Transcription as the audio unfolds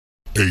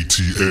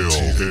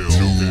ATL,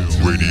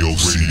 new radio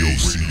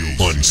CD,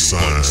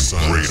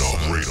 unsigned radar.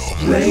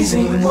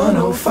 Blazin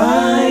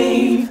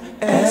 105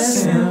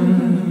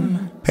 SM.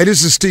 Hey,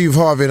 this is Steve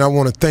Harvey, and I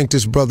want to thank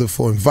this brother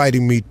for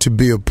inviting me to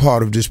be a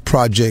part of this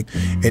project.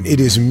 And it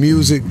is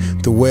music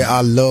the way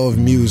I love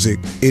music.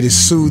 It is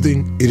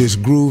soothing, it is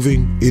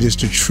grooving, it is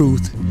the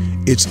truth.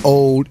 It's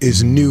old,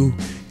 it's new,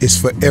 it's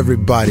for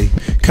everybody.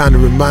 Kind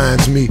of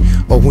reminds me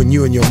of when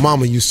you and your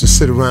mama used to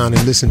sit around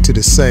and listen to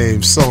the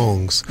same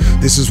songs.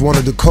 This is one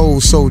of the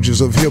cold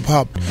soldiers of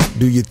hip-hop.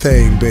 Do your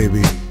thing,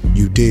 baby.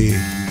 You dig.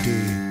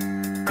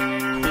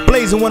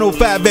 Blazin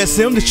 105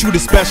 SM, the Choo The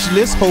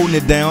Specializt, holding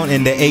it down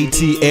in the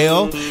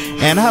ATL.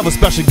 And I have a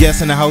special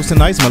guest in the house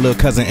tonight. It's my little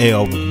cousin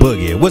Elle,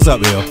 Boogie. What's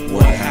up, Elle?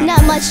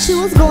 Not much,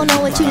 Choo. What's going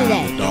on with you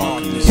today?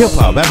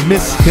 Hip-hop. I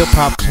miss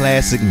hip-hop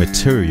classic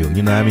material.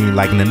 You know what I mean?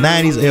 Like in the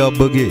 90s, Elle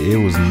Boogie, it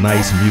was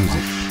nice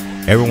music.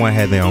 Everyone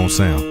had their own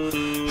sound.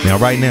 Now,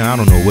 right now, I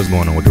don't know what's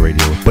going on with the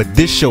radio. But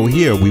this show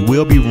here, we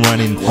will be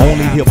running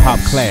only hip-hop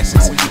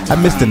classics. I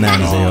miss the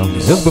 90s, Elle.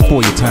 It was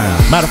before your time.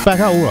 Matter of fact,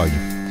 how old are you?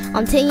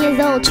 I'm 10 years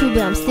old, Choo,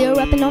 but I'm still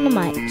rapping on the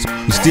mic.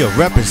 You still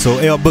rapping, so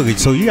Elle Boogie.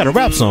 So you got a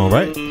rap song,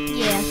 right?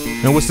 Yeah.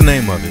 And what's the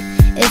name of it?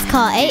 It's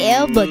called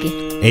Elle Boogie.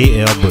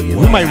 Elle Boogie.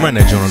 We might run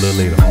that joint a little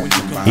later.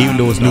 Even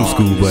though it's new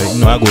school, but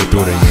you know, I'll go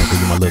through that in because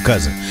you're my little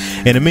cousin.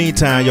 In the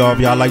meantime, y'all, if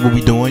y'all like what we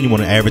doing, you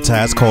want to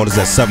advertise, call us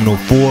at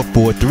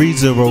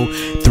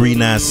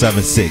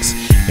 704-430-3976.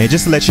 And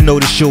just to let you know,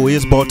 the show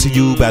is brought to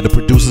you by the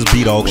Producers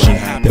Beat Auction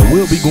that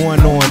will be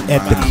going on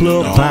at the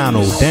Club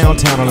Vinyl,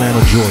 downtown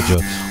Atlanta, Georgia,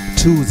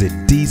 Tuesday,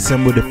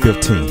 December the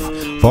 15th.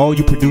 For all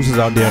you producers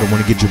out there that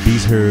want to get your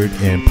beats heard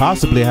and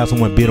possibly have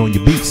someone bid on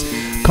your beats,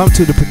 come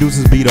to the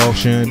Producers Beat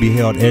Auction. Be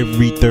held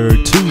every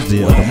third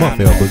Tuesday of the month,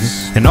 Elle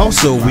Boogie. And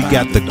also, we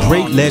got the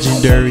great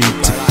legendary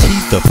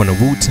Takitha from the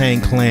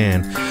Wu-Tang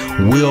Clan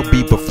will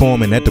be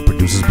performing at the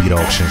Producers Beat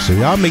Auction. So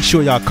y'all make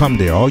sure y'all come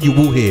there. All you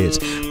Wu heads,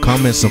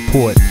 come and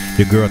support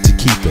your girl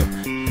Takitha.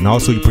 And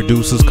also, you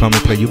producers, come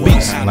and play your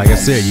beats. Like I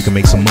said, you can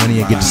make some money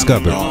and get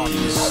discovered.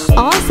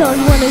 Also, if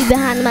you want to be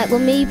behind the mic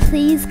with me,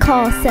 please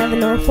call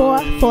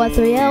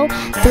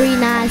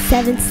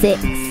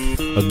 704-430-3976.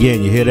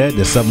 Again, you hear that?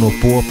 That's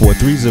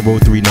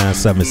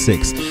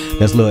 704-430-3976.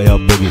 That's little Elle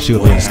Boogie. She'll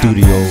be in the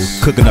studio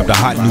cooking up the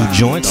hot new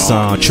joints.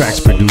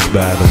 Tracks produced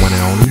by the one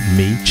and only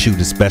me, Choo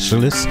The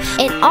Specializt.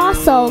 And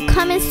also,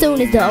 coming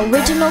soon is the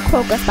original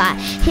croaker spot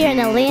here in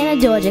Atlanta,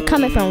 Georgia,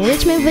 coming from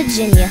Richmond,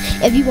 Virginia.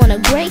 If you want a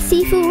great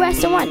seafood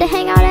restaurant to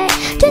hang out at,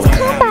 just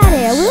come by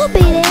there. We'll be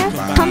there.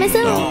 Coming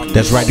soon.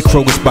 That's right, the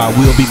croaker spot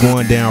will be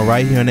going down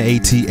right here in the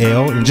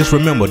ATL. And just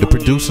remember, the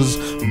Producers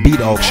Beat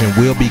Auction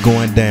will be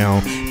going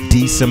down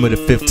December the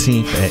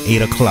 15th at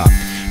 8 o'clock.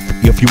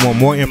 If you want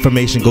more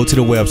information, go to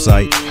the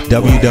website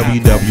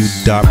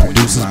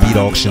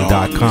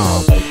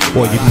www.producersbeatauction.com,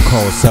 or you can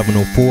call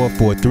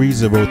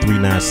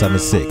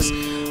 704-430-3976.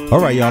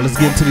 Alright, y'all, let's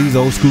get into these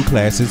old school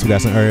classics. We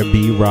got some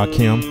R&B,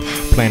 Rakim,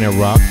 Planet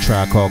Rock,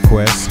 Tribe Called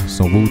Quest,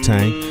 some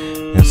Wu-Tang,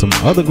 and some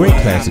other great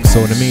classics.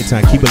 So in the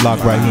meantime, keep it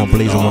locked right here on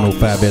Blazin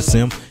 105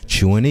 SM,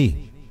 Choo and E.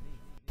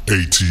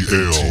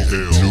 ATL,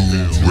 new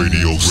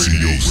radio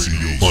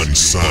CD,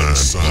 unsigned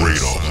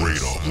radar.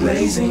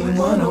 Blazin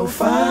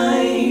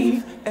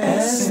 105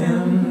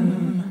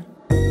 SM.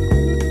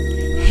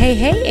 Hey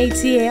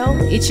ATL,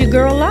 it's your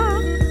girl La.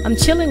 I'm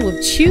chilling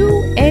with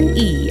Choo and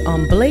E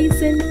on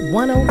Blazin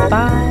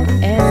 105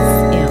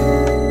 SM.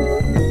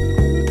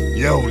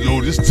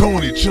 Yo, this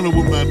Tony chilling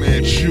with my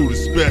man Choo The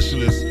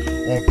Specializt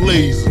on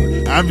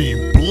Blazin. I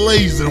mean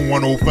Blazin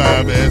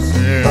 105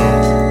 SM.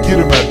 Get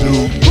him, my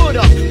dude. Put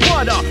up,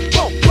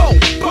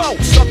 bow.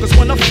 Suckers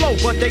wanna flow,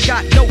 but they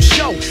got no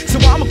show. So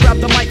I'ma grab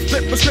the mic,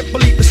 flip a script,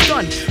 believe the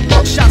stun.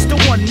 Buck shots the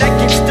one that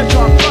gets the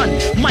job done.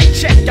 Mic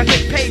check, I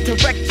get paid to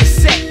wreck your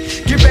set.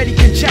 Get ready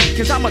and check,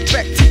 cause I'm a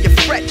threat to your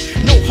fret.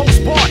 No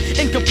host bar,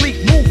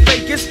 incomplete move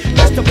fakers.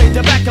 Best to play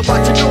the back and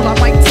watch a girl, I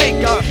might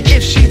take her.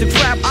 If she's the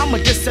grab, I'ma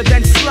diss her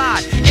then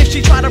slide. If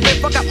she try to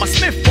rip, I got my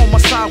Smith on my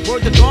side.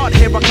 Word to God,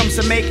 here I comes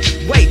to make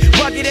way.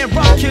 Rugged and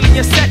rough, killing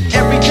your set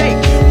every day.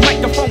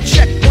 Microphone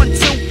check, 1, 2,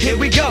 here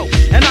we go.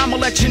 And I'ma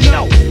let you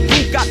know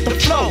who got the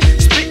flow.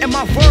 Spitting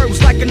my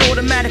verbs like an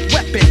automatic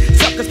weapon.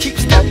 Suckers keep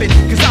stepping,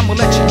 cause I'ma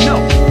let you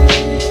know.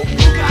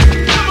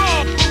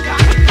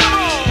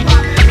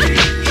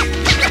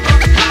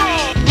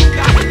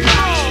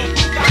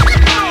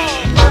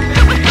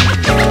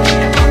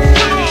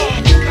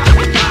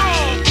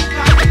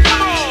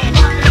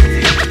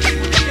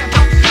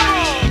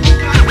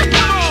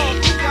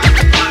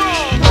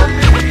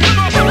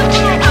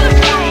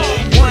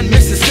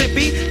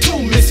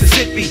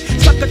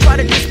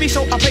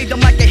 So I played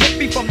them like a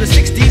hippie from the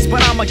 60s,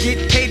 but I'ma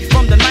get paid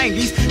from the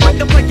 90s. Like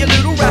to play your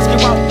little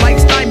rascal out like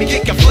stymie,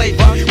 get your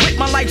flavor. With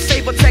my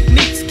lifesaver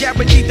techniques,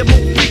 guaranteed to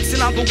move freaks,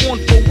 and I'll go on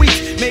for weeks,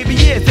 maybe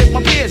years. If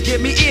my peers give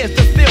me ears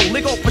to fill,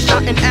 lick off a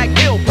shot and act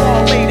ill,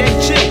 ball late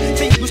and chill.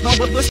 See who's know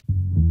what the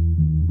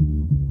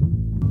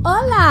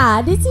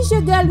Hola, this is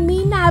your girl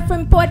Mina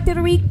from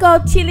Puerto Rico,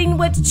 chilling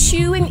with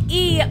Choo and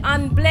E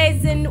on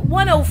Blazin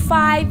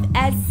 105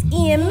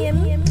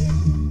 SM.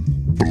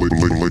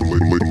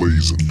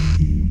 Blazin.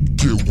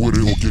 Get with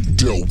it or get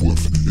dealt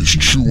with. It's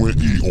Choo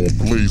and E on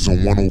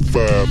Blazin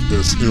 105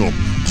 SM.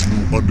 It's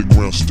new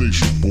underground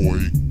station,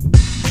 boy.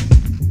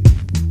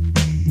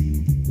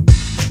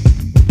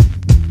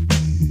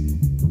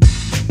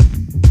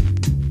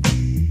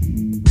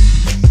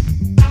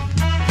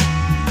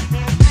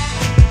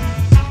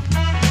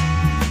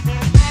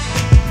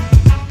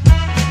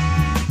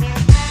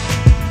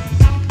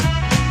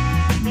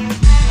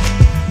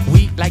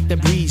 Like the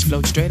breeze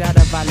float straight out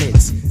of our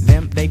lids.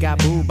 Them, they got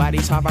booed by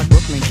these hard rock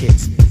Brooklyn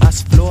kids.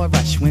 Us floor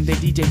rush when they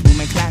DJ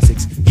booming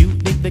classics. You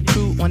dig the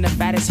crew on the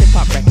fattest hip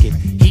hop record.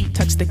 He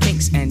tucks the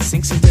kinks and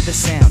sinks into the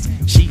sounds.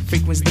 She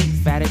frequents deep,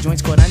 fatter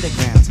joints called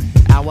undergrounds.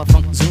 Our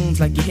funk zooms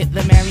like you hit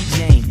the Mary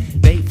Jane.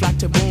 They flock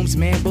to booms,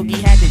 man,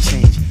 Boogie had to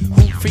change.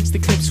 Who freaks the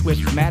clips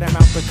with mad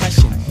amount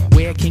percussion?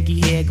 Where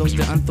kinky hair goes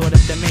to unthought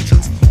of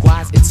dimensions.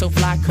 Why's it so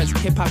fly? Cause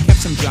hip hop kept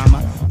some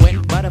drama.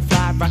 When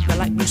Butterfly rocked the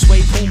light blue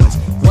suede pumas.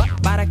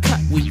 What by the cut?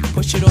 We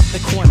push it off the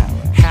corner.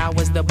 How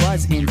was the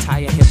buzz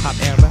entire hip hop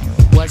era?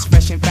 Was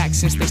fresh in fact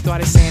since they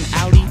started saying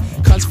Audi.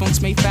 Cause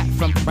funk's made fat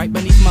from right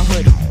beneath my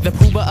hood. The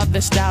pooba of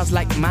the styles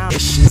like mine.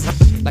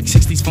 Like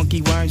 60s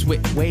funky worms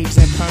with waves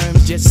and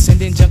perms. Just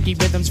sending junky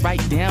rhythms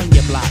right down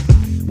your block.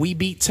 We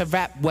beat to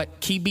rap, what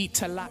key beat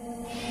to lock.